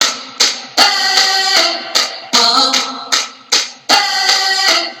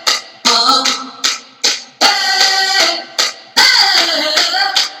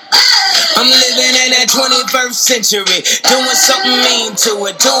21st century, doing something mean to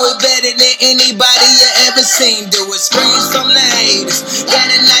it. Do it better than anybody you ever seen do it. Screams from the haters,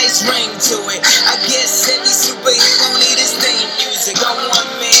 got a nice ring to it. I guess every superhero need his theme music. No one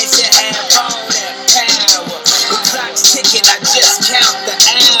man should have all that power. The clock's ticking, I just count the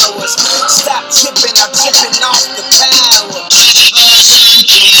hours. Stop tripping, I'm tripping off the power.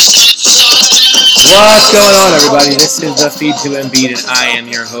 What's going on, everybody? This is the Feed to Embiid, and I am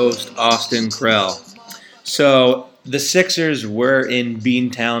your host, Austin Krell. So, the Sixers were in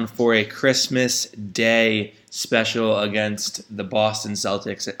Beantown for a Christmas Day special against the Boston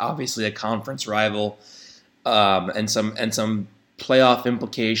Celtics. Obviously, a conference rival, and some playoff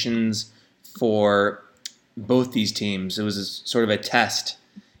implications for both these teams. It was sort of a test,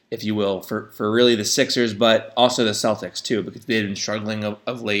 if you will, for really the Sixers, but also the Celtics too, because they had been struggling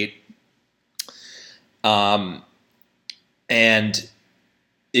of late. And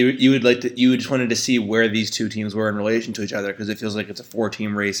you just wanted to see where these two teams were in relation to each other, because it feels like it's a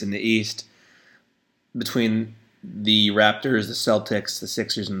 4-team race in the East between the Raptors, the Celtics, the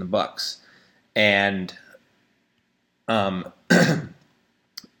Sixers, and the Bucks. And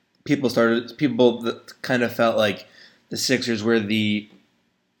people kind of felt like the Sixers were the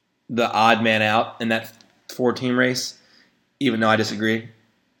odd man out in that 4-team race, even though I disagree.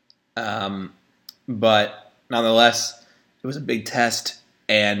 But nonetheless, it was a big test,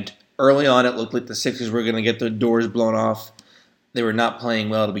 and early on it looked like the Sixers were going to get their doors blown off. They were not playing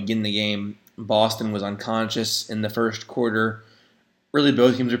well to begin the game. Boston was unconscious in the first quarter. Really,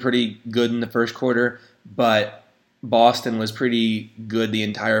 both teams were pretty good in the first quarter, but Boston was pretty good the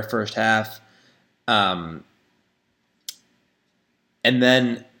entire first half. And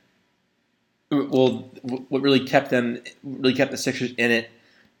then, what really kept the Sixers in it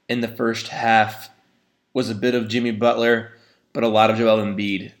in the first half was a bit of Jimmy Butler, but a lot of Joel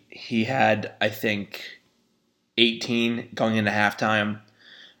Embiid. He had, I think, 18 going into halftime,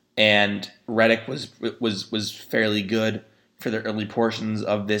 and Redick was fairly good for the early portions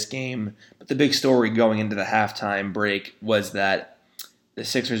of this game. But the big story going into the halftime break was that the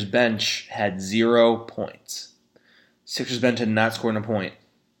Sixers bench had 0 points. Sixers bench had not scored a point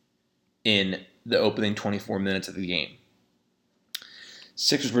in the opening 24 minutes of the game.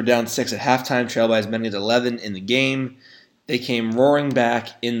 Sixers were down 6 at halftime, trailed by as many as 11 in the game. They came roaring back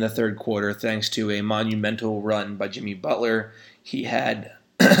in the third quarter thanks to a monumental run by Jimmy Butler. He had,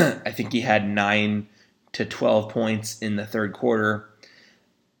 I think he had 9 to 12 points in the third quarter.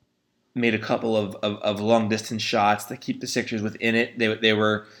 Made a couple of long distance shots that keep the Sixers within it. They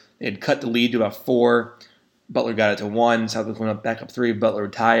had cut the lead to about 4. Butler got it to 1. Celtics went up back up 3. Butler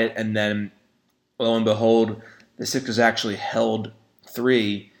would tie it, and then lo and behold, the Sixers actually held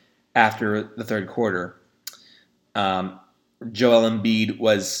 3 after the third quarter. Joel Embiid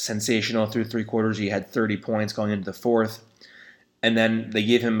was sensational through 3 quarters. He had 30 points going into the fourth. And then they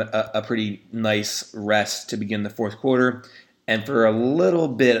gave him a pretty nice rest to begin the fourth quarter. And for a little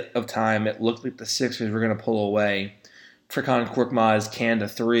bit of time, it looked like the Sixers were going to pull away. Furkan Korkmaz canned a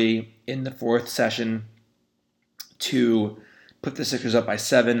 3 in the fourth session to put the Sixers up by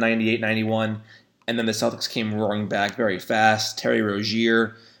 7, 98-91. And then the Celtics came roaring back very fast. Terry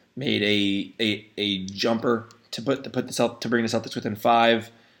Rozier made a jumper to bring the Celtics within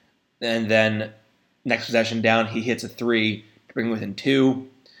 5, and then next possession down, he hits a 3 to bring within 2.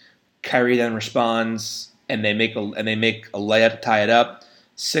 Kyrie then responds, and they make a layup to tie it up.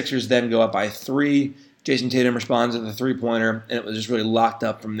 Sixers then go up by 3. Jason Tatum responds with a 3-pointer, and it was just really locked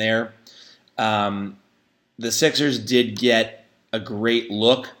up from there. The Sixers did get a great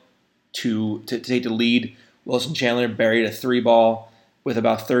look to take the lead. Wilson Chandler buried a 3-ball with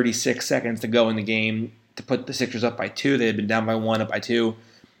about 36 seconds to go in the game to put the Sixers up by 2. They had been down by 1, up by 2.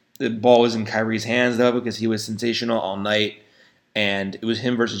 The ball was in Kyrie's hands, though, because he was sensational all night, and it was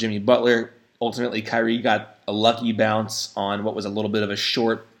him versus Jimmy Butler. Ultimately, Kyrie got a lucky bounce on what was a little bit of a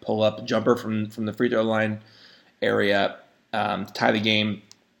short pull-up jumper from the free throw line area to tie the game.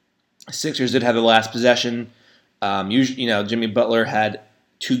 Sixers did have the last possession. Jimmy Butler had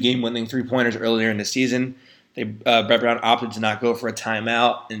 2 game-winning 3-pointers earlier in the season. Brett Brown opted to not go for a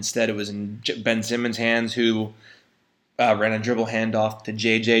timeout. Instead, it was in Ben Simmons' hands, who ran a dribble handoff to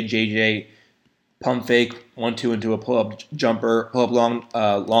JJ. JJ pump fake 1-2 into a pull-up jumper, pull-up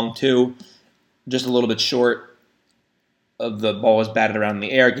long 2, just a little bit short of the ball was batted around in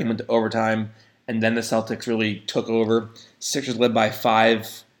the air. Game went to overtime, and then the Celtics really took over. Sixers led by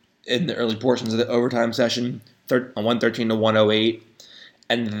 5 in the early portions of the overtime session, 113 to 108,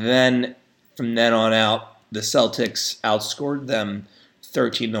 and then from then on out, the Celtics outscored them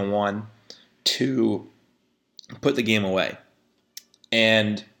 13-1 to put the game away.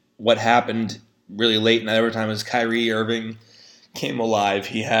 And what happened really late in that overtime was Kyrie Irving came alive.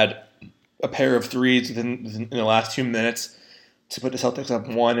 He had a pair of threes in the last 2 minutes to put the Celtics up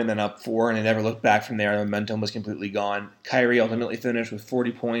 1 and then up 4, and they never looked back from there. The momentum was completely gone. Kyrie ultimately finished with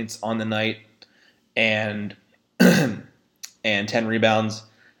 40 points on the night and and 10 rebounds.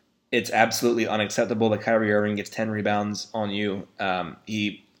 It's absolutely unacceptable that Kyrie Irving gets 10 rebounds on you.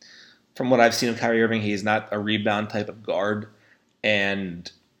 From what I've seen of Kyrie Irving, he's not a rebound type of guard,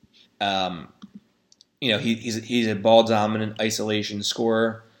 and he's a ball dominant isolation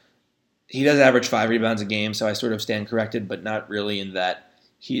scorer. He does average 5 rebounds a game, so I sort of stand corrected, but not really in that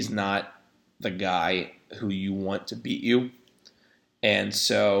he's not the guy who you want to beat you. And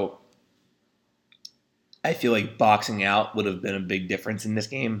so I feel like boxing out would have been a big difference in this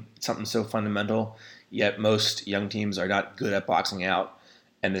game. It's something so fundamental, yet most young teams are not good at boxing out.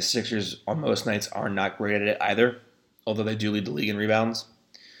 And the Sixers on most nights are not great at it either, although they do lead the league in rebounds.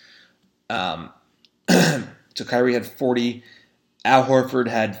 So Kyrie had 40. Al Horford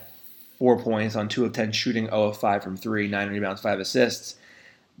had 4 points on 2 of 10 shooting, 0 of 5 from 3, 9 rebounds, 5 assists.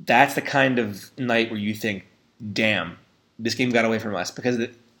 That's the kind of night where you think, damn, this game got away from us because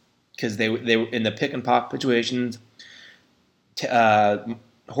they were in the pick and pop situations.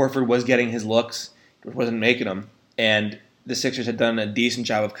 Horford was getting his looks, wasn't making them, and the Sixers had done a decent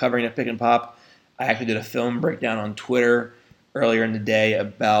job of covering a pick and pop. I actually did a film breakdown on Twitter earlier in the day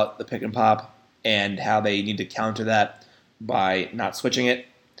about the pick and pop and how they need to counter that by not switching it.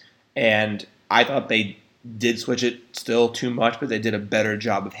 And I thought they did switch it still too much, but they did a better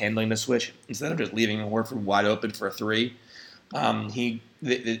job of handling the switch instead of just leaving Horford wide open for a 3. Ultimately,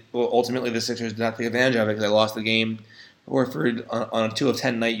 the Sixers did not take advantage of it because they lost the game. Horford, on a 2 of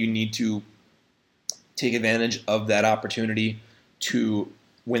 10 night, you need to take advantage of that opportunity to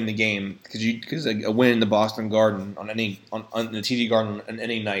win the game because a win in the Boston Garden on the TD Garden on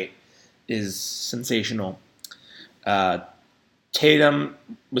any night is sensational. Tatum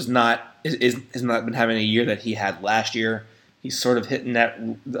has not been having a year that he had last year. He's sort of hitting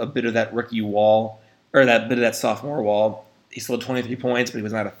a bit of that rookie wall or that bit of that sophomore wall. He still had 23 points, but he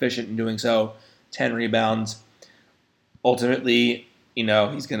was not efficient in doing so. 10 rebounds. Ultimately,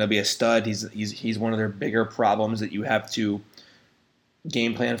 he's going to be a stud. He's one of their bigger problems that you have to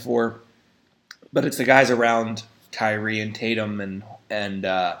game plan for. But it's the guys around Kyrie and Tatum and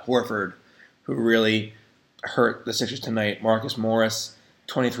Horford who really hurt the Sixers tonight. Marcus Morris,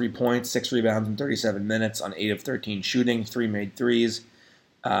 23 points, 6 rebounds in 37 minutes on 8 of 13 shooting, 3 made threes.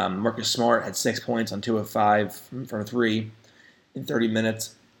 Marcus Smart had 6 points on 2 of 5 from 3 in 30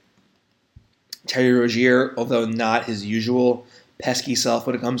 minutes. Terry Rozier, although not his usual pesky self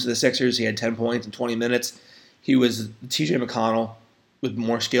when it comes to the Sixers, he had 10 points in 20 minutes. He was TJ McConnell with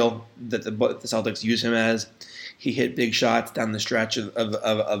more skill that the Celtics use him as. He hit big shots down the stretch of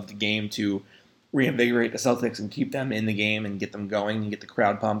the game to reinvigorate the Celtics and keep them in the game and get them going and get the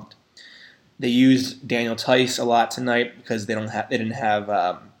crowd pumped. They used Daniel Tice a lot tonight because they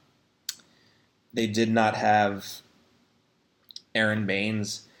did not have Aaron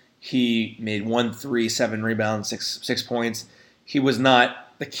Baines. He made 1 3, 7 rebounds, 6 points. He was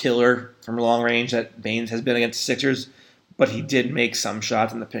not the killer from long range that Baines has been against the Sixers, but he did make some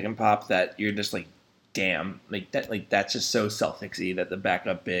shots in the pick and pop that you're just like, damn, that's just so Celtics-y that the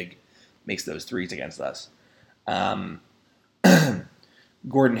backup big makes those threes against us.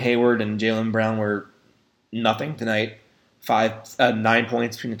 Gordon Hayward and Jaylen Brown were nothing tonight. 9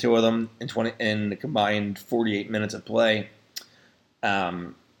 points between the two of them in the combined 48 minutes of play.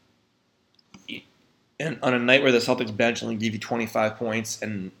 And on a night where the Celtics bench only gave you 25 points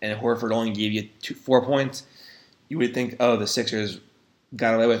and Horford only gave you 4 points, you would think, oh, the Sixers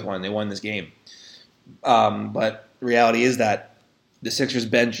got away with one. They won this game. But the reality is that the Sixers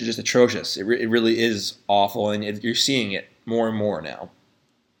bench is just atrocious. It really is awful, and you're seeing it more and more now,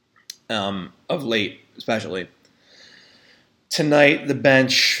 of late especially. Tonight, the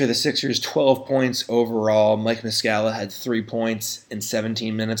bench for the Sixers, 12 points overall. Mike Muscala had 3 points in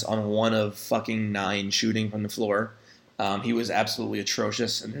 17 minutes on 1 of fucking 9 shooting from the floor. He was absolutely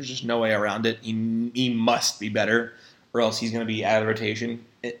atrocious, and there's just no way around it. He must be better, or else he's going to be out of rotation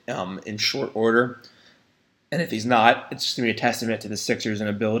in short order. And if he's not, it's just going to be a testament to the Sixers'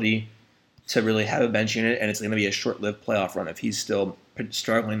 inability to really have a bench unit, and it's going to be a short-lived playoff run if he's still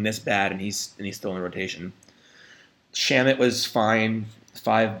struggling this bad and he's still in rotation. Shamet was fine,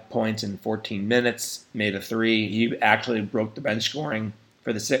 5 points in 14 minutes, made a 3. He actually broke the bench scoring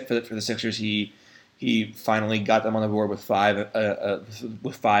for the Sixers. He finally got them on the board with 5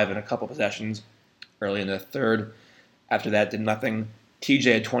 in a couple possessions early in the third. After that, did nothing.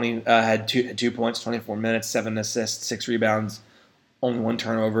 TJ had 2 points, 24 minutes, 7 assists, 6 rebounds, only 1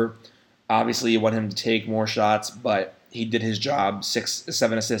 turnover. Obviously, you want him to take more shots, but he did his job.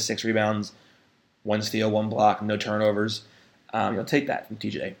 7 assists, 6 rebounds, 1 steal, 1 block, no turnovers. You'll take that from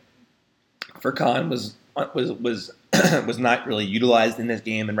TJ. Furkan was was not really utilized in this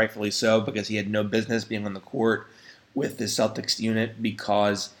game, and rightfully so, because he had no business being on the court with the Celtics unit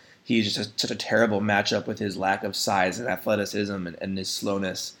because he's just such a terrible matchup with his lack of size and athleticism and his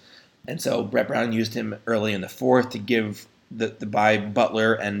slowness. And so Brett Brown used him early in the fourth to give the by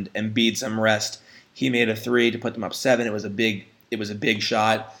Butler and Embiid some rest. He made a 3 to put them up 7. It was a big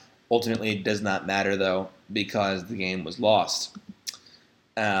shot. Ultimately, it does not matter though because the game was lost.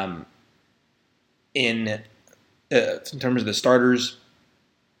 In terms of the starters,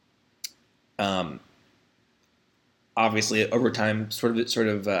 obviously overtime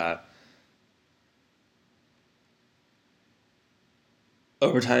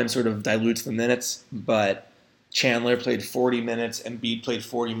overtime sort of dilutes the minutes, but Chandler played 40 minutes, Embiid played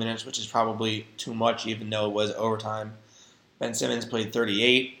 40 minutes, which is probably too much, even though it was overtime. Ben Simmons played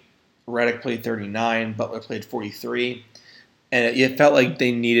 38, Redick played 39, Butler played 43. And it felt like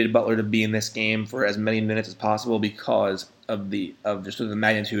they needed Butler to be in this game for as many minutes as possible because of the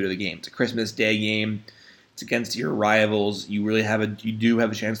magnitude of the game. It's a Christmas Day game. It's against your rivals. You do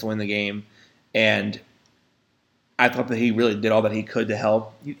have a chance to win the game. And I thought that he really did all that he could to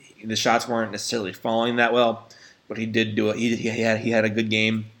help. The shots weren't necessarily falling that well, but he did do it. He had a good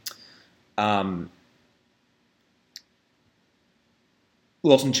game.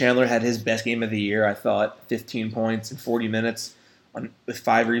 Wilson Chandler had his best game of the year, I thought. 15 points in 40 minutes with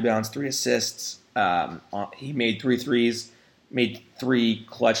 5 rebounds, 3 assists. He made 3 threes, made 3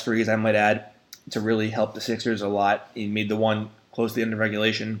 clutch threes, I might add, to really help the Sixers a lot. He made the one close to the end of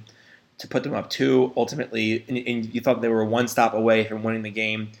regulation to put them up 2. Ultimately, and you thought they were one stop away from winning the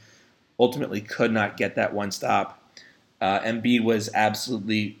game. Ultimately could not get that one stop. Embiid was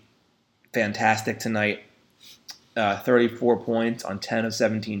absolutely fantastic tonight. 34 points on 10 of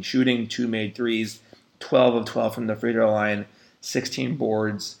 17 shooting, 2 made threes, 12 of 12 from the free throw line, 16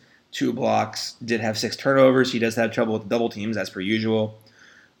 boards, 2 blocks. Did have 6 turnovers. He does have trouble with double teams, as per usual.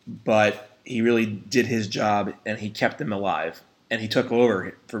 But he really did his job, and he kept them alive. And he took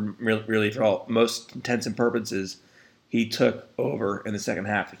over for all most intents and purposes. He took over in the second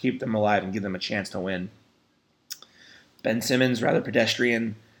half to keep them alive and give them a chance to win. Ben Simmons, rather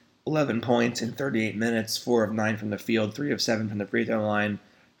pedestrian. 11 points in 38 minutes, 4 of 9 from the field, 3 of 7 from the free throw line,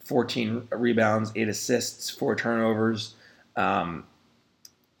 14 rebounds, 8 assists, 4 turnovers. The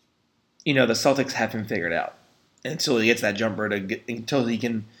Celtics have him figured out until he gets that jumper until he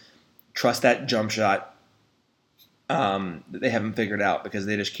can trust that jump shot. They have him figured out because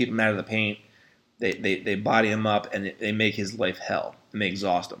they just keep him out of the paint. They body him up and they make his life hell and they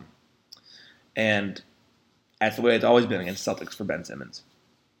exhaust him. And that's the way it's always been against Celtics for Ben Simmons.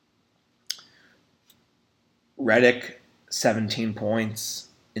 Redick, 17 points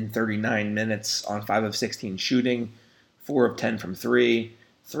in 39 minutes on 5 of 16 shooting, 4 of 10 from 3,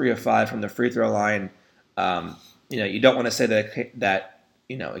 3 of 5 from the free throw line. You don't want to say that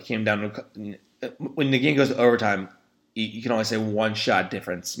it came down to when the game goes to overtime. You can only say one shot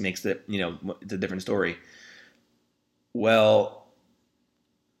difference makes it it's a different story. Well,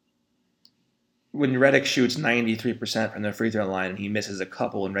 when Redick shoots 93% from the free throw line and he misses a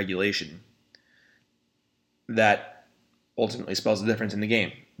couple in regulation, that ultimately spells the difference in the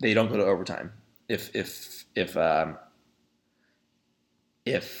game. They don't go to overtime if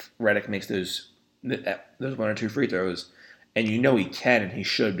Redick makes those 1 or 2 free throws, and he can and he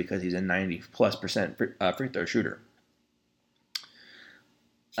should because he's a 90+% free throw shooter.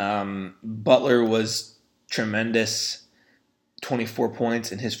 Butler was tremendous. 24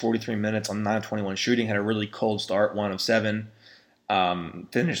 points in his 43 minutes on 9 of 21 shooting. Had a really cold start, 1 of 7.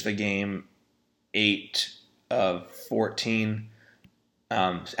 Finished the game 8 of 14.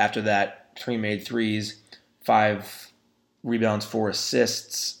 After that, 3 made threes, 5 rebounds, 4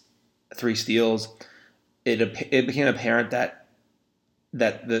 assists, 3 steals. It became apparent that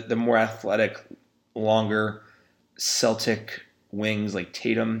the more athletic, longer Celtic wings like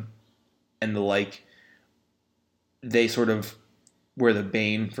Tatum and the like, they sort of were the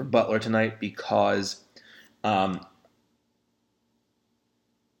bane for Butler tonight because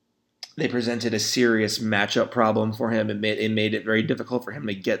they presented a serious matchup problem for him. It made it very difficult for him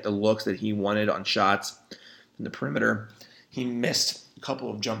to get the looks that he wanted on shots from the perimeter. He missed a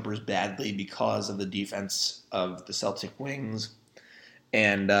couple of jumpers badly because of the defense of the Celtic wings.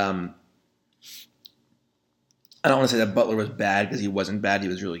 And I don't want to say that Butler was bad because he wasn't bad. He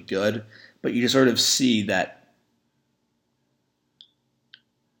was really good. But you just sort of see that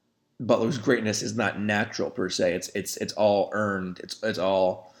Butler's greatness is not natural per se. It's all earned. It's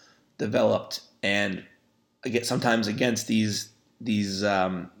all developed, and sometimes against these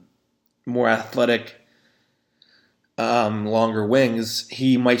more athletic, longer wings,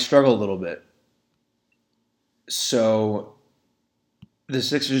 he might struggle a little bit. So the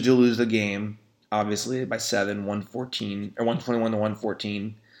Sixers do lose the game, obviously by 7, 114 or 121 to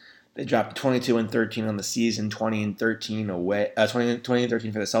 114. They dropped 22 and 13 on the season, 20 and 13 away, 20 and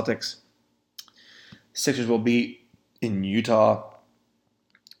 13 for the Celtics. Sixers will be in Utah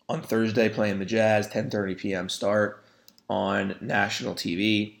on Thursday playing the Jazz, 10:30 p.m. start on national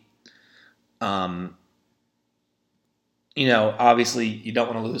TV. Obviously you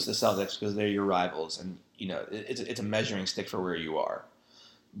don't want to lose the Celtics because they're your rivals, and it's a measuring stick for where you are.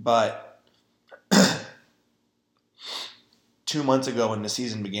 But 2 months ago when the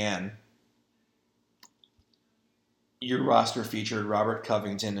season began, your roster featured Robert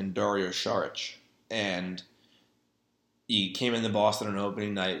Covington and Dario Saric, and you came into Boston on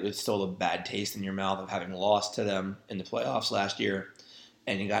opening night with still a bad taste in your mouth of having lost to them in the playoffs last year,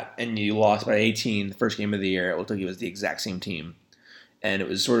 and you lost by 18 the first game of the year. It looked like it was the exact same team, and it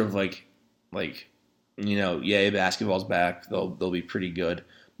was sort of like yay, basketball's back. They'll be pretty good,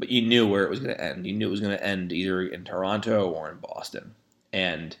 but you knew where it was going to end. You knew it was going to end either in Toronto or in Boston,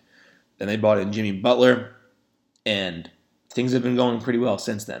 and then they brought in Jimmy Butler, and things have been going pretty well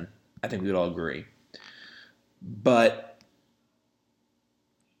since then. I think we would all agree, but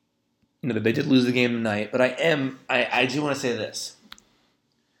they did lose the game tonight. But I do want to say this.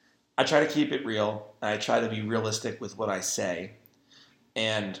 I try to keep it real. I try to be realistic with what I say,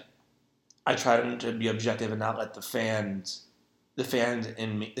 and I try to be objective and not let the fan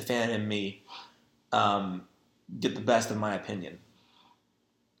in me, get the best of my opinion.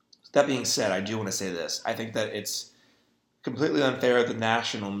 That being said, I do want to say this. I think that it's completely unfair of the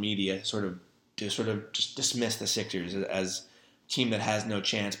national media to just dismiss the Sixers as a team that has no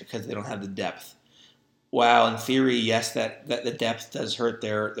chance because they don't have the depth. While in theory, yes, that the depth does hurt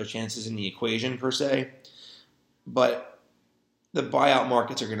their chances in the equation per se, but the buyout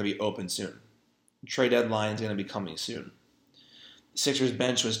markets are going to be open soon. The trade deadline is going to be coming soon. The Sixers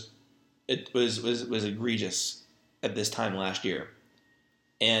bench was egregious at this time last year,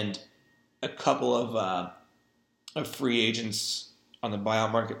 and a couple of free agents on the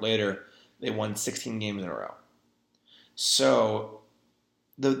buyout market later, they won 16 games in a row. So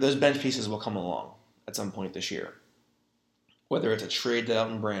those bench pieces will come along at some point this year. Whether it's a trade that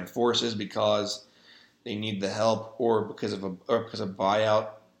Elton Brand forces because they need the help or because a buyout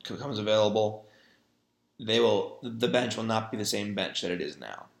becomes available, the bench will not be the same bench that it is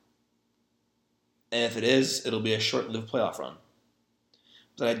now. And if it is, it'll be a short-lived playoff run.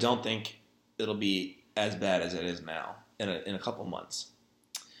 But I don't think it'll be as bad as it is now in a couple months.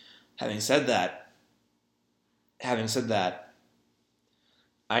 Having said that,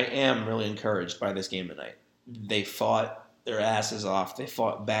 I am really encouraged by this game tonight. They fought their asses off. They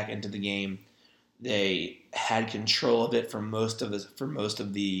fought back into the game. They had control of it for most of the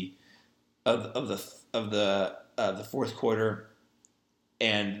fourth quarter,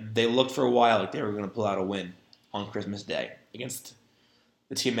 and they looked for a while like they were going to pull out a win on Christmas Day against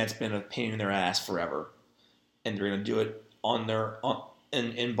the team that's been a pain in their ass forever, and they're going to do it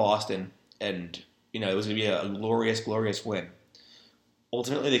in Boston, and it was going to be a glorious, glorious win.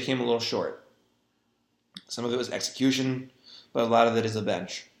 Ultimately, they came a little short. Some of it was execution, but a lot of it is the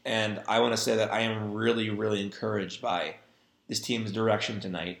bench. And I want to say that I am really, really encouraged by this team's direction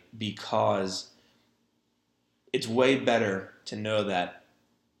tonight because it's way better to know that,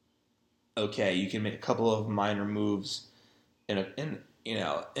 okay, you can make a couple of minor moves in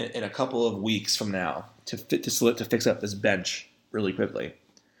a couple of weeks from now to fix up this bench really quickly,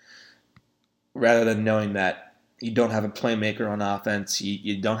 rather than knowing that you don't have a playmaker on offense,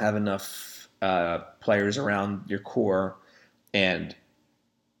 you don't have enough players around your core, and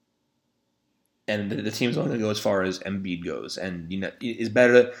the team's only going to go as far as Embiid goes. And it's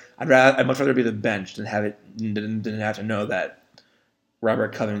better. I'd much rather be the bench than have to know that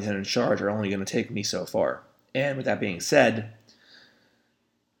Robert Covington and Saric are only going to take me so far. And with that being said,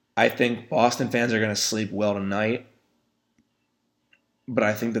 I think Boston fans are going to sleep well tonight. But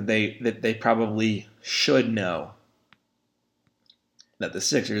I think that they probably should know that the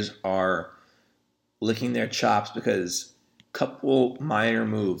Sixers are licking their chops because couple minor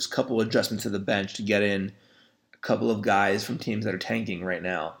moves, couple adjustments to the bench to get in a couple of guys from teams that are tanking right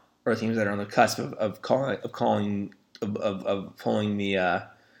now, or teams that are on the cusp of pulling the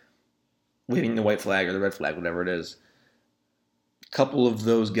waving the white flag or the red flag, whatever it is. Couple of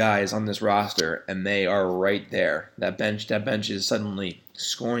those guys on this roster, and they are right there. That bench is suddenly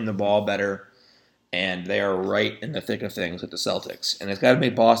scoring the ball better, and they are right in the thick of things with the Celtics. And it's got to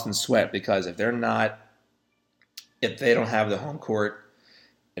make Boston sweat, because if they don't have the home court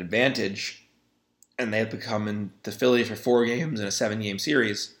advantage, and they have to come into Philly for 4 games in a 7-game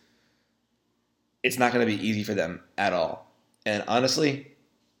series, it's not going to be easy for them at all. And honestly,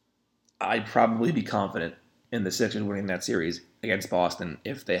 I'd probably be confident in the Sixers winning that series against Boston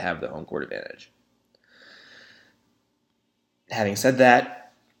if they have the home court advantage. Having said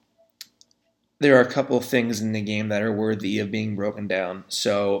that, there are a couple of things in the game that are worthy of being broken down.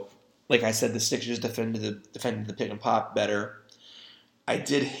 So, like I said, the Sixers defended the pick and pop better. I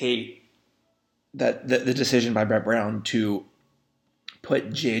did hate that the decision by Brett Brown to put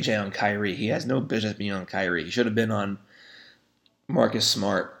JJ on Kyrie. He has no business being on Kyrie. He should have been on Marcus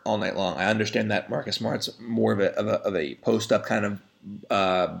Smart all night long. I understand that Marcus Smart's more of a post up kind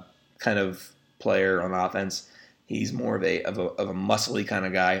of player on offense. He's more of a muscly kind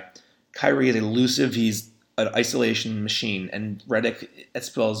of guy. Kyrie is elusive. He's an isolation machine, and Redick, it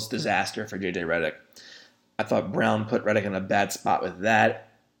spells disaster for JJ Redick. I thought Brown put Redick in a bad spot with that.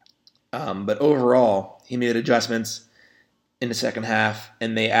 But overall, he made adjustments in the second half,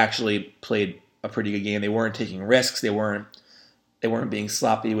 and they actually played a pretty good game. They weren't taking risks. They weren't being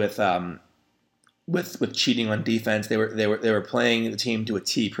sloppy with cheating on defense. They were playing the team to a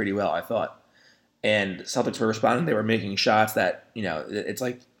T pretty well, I thought. And Celtics were responding. They were making shots that, it's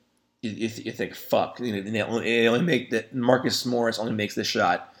like you think, fuck. They only make that. Marcus Morris only makes this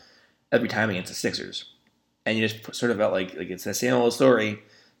shot every time against the Sixers, and you just sort of felt like it's the same old story.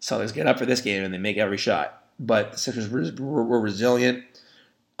 Celtics get up for this game and they make every shot, but the Sixers were resilient.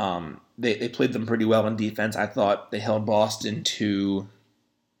 They played them pretty well in defense. I thought they held Boston to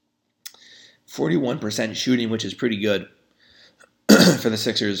 41% shooting, which is pretty good for the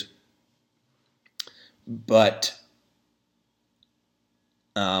Sixers. But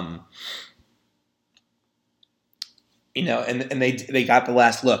and they got the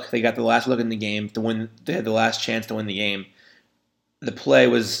last look. They got the last look in the game to win. They had the last chance to win the game. The play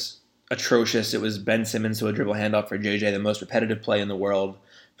was atrocious. It was Ben Simmons to a dribble handoff for JJ, the most repetitive play in the world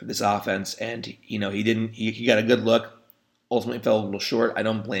for this offense. And he didn't. He got a good look. Ultimately fell a little short. I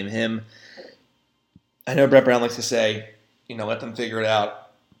don't blame him. I know Brett Brown likes to say, let them figure it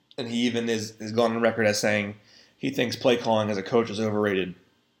out. And he even is gone on record as saying he thinks play calling as a coach is overrated.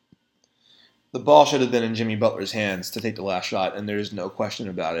 The ball should have been in Jimmy Butler's hands to take the last shot, and there's no question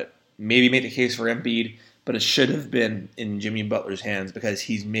about it. Maybe make the case for Embiid, but it should have been in Jimmy Butler's hands because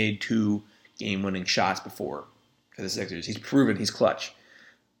he's made 2 game-winning shots before for the Sixers. He's proven he's clutch.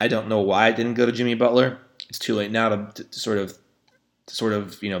 I don't know why it didn't go to Jimmy Butler. It's too late now to sort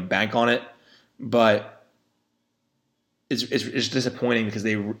of bank on it, but it's disappointing because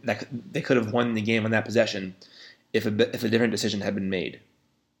they could have won the game on that possession if a different decision had been made.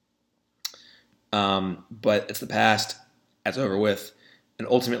 But it's the past. That's over with. And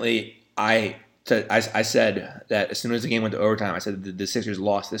ultimately, I said that as soon as the game went to overtime, I said that the Sixers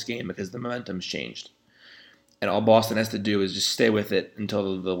lost this game because the momentum's changed. And all Boston has to do is just stay with it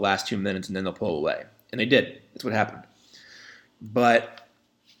until the last 2 minutes, and then they'll pull away. And they did. That's what happened. But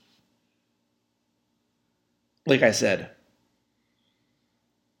like I said,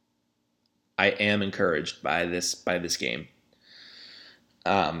 I am encouraged by this game.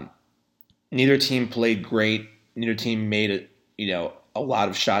 Neither team played great. Neither team made a lot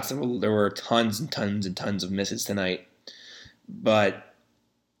of shots. There were tons and tons and tons of misses tonight. But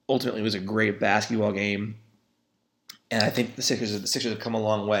ultimately, it was a great basketball game. And I think the Sixers have come a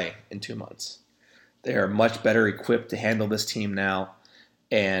long way in 2 months. They are much better equipped to handle this team now.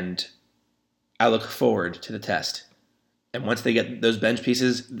 And I look forward to the test. And once they get those bench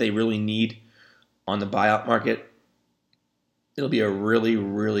pieces they really need on the buyout market, it'll be a really,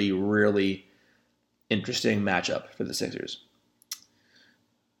 really, really interesting matchup for the Sixers.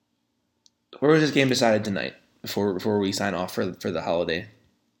 Where was this game decided tonight before we sign off for the holiday?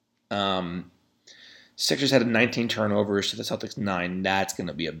 Sixers had 19 turnovers to the Celtics 9. That's going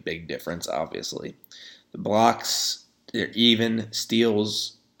to be a big difference, obviously. The blocks, they're even.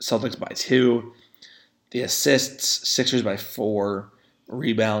 Steals, Celtics by 2. The assists, Sixers by 4.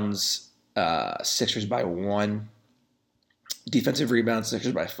 Rebounds, Sixers by 1. Defensive rebounds,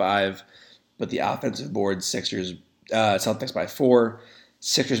 Sixers by 5. But the offensive board, Celtics by 4.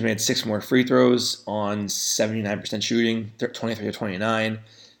 Sixers made 6 more free throws on 79% shooting, 23-29.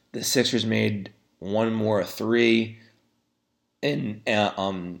 The Sixers made 1 more 3, and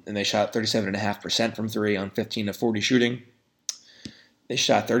they shot 37.5% from 3 on 15-40 shooting. They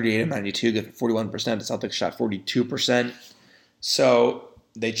shot 38-92, good for 41%. The Celtics shot 42%. So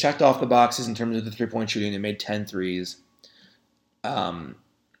they checked off the boxes in terms of the 3-point shooting. They made 10 threes.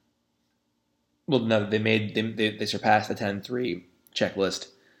 Well, no, they surpassed the 10-3 checklist.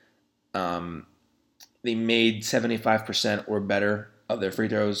 They made 75% or better of their free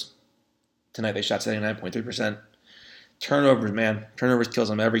throws. Tonight they shot 79.3%. Turnovers, man. Turnovers kills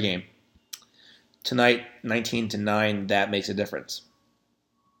them every game. Tonight, 19-9, that makes a difference.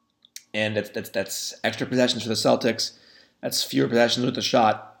 And that's extra possessions for the Celtics. That's fewer possessions with the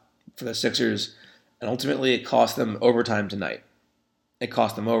shot for the Sixers. And ultimately, it cost them overtime tonight. It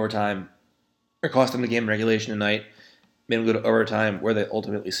cost them overtime. Or cost them the game in regulation tonight. Made them go to overtime, where they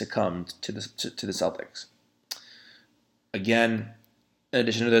ultimately succumbed to the Celtics. Again, in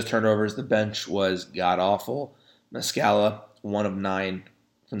addition to those turnovers, the bench was god-awful. Muscala, 1 of 9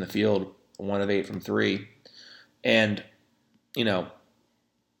 from the field, 1 of 8 from 3. And, you know,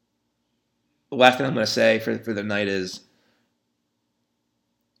 the last thing I'm going to say for the night is,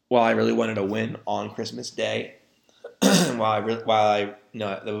 while I really wanted to win on Christmas Day, while I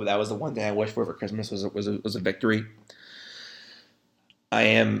that was the one thing I wished for Christmas was a victory. I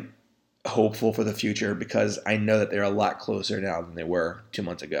am hopeful for the future because I know that they're a lot closer now than they were 2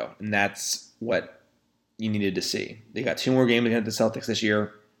 months ago, and that's what you needed to see. They got 2 more games against the Celtics this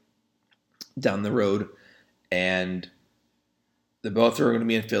year down the road, and the both are going to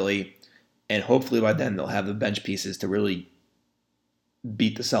be in Philly, and hopefully by then they'll have the bench pieces to really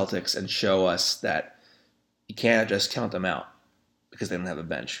beat the Celtics and show us that you can't just count them out because they don't have a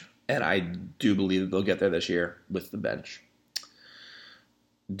bench. And I do believe that they'll get there this year with the bench.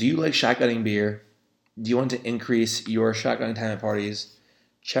 Do you like shotgunning beer? Do you want to increase your shotgunning time at parties?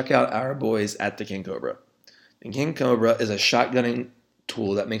 Check out our boys at the King Cobra. The King Cobra is a shotgunning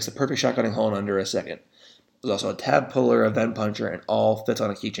tool that makes the perfect shotgunning hole in under a second. There's also a tab puller, a vent puncher, and all fits on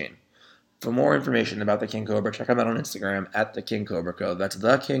a keychain. For more information about the King Cobra, check them out on Instagram at the King Cobra Co. That's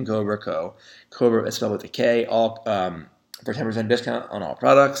the King Cobra Co. Cobra is spelled with a K. All for 10% discount on all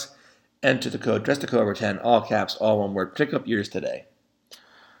products. Enter the code DressTheCobra10, all caps, all one word. Pick up yours today.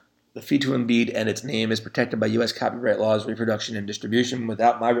 The feed to Embiid and its name is protected by U.S. copyright laws. Reproduction and distribution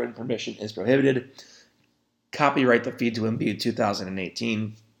without my written permission is prohibited. Copyright the feed to Embiid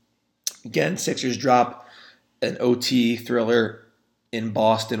 2018. Again, Sixers drop an OT thriller in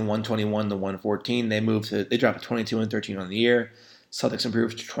Boston, 121-114. They dropped 22-13 on the year. Celtics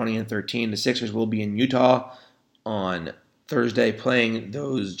improved to 20-13. The Sixers will be in Utah on Thursday playing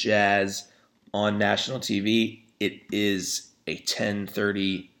those Jazz on national TV. It is a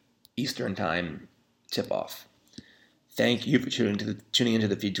 10:30 Eastern Time tip-off. Thank you for tuning into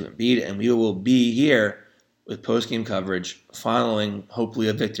the feed to Embiid, and we will be here with post-game coverage following, hopefully,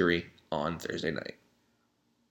 a victory on Thursday night.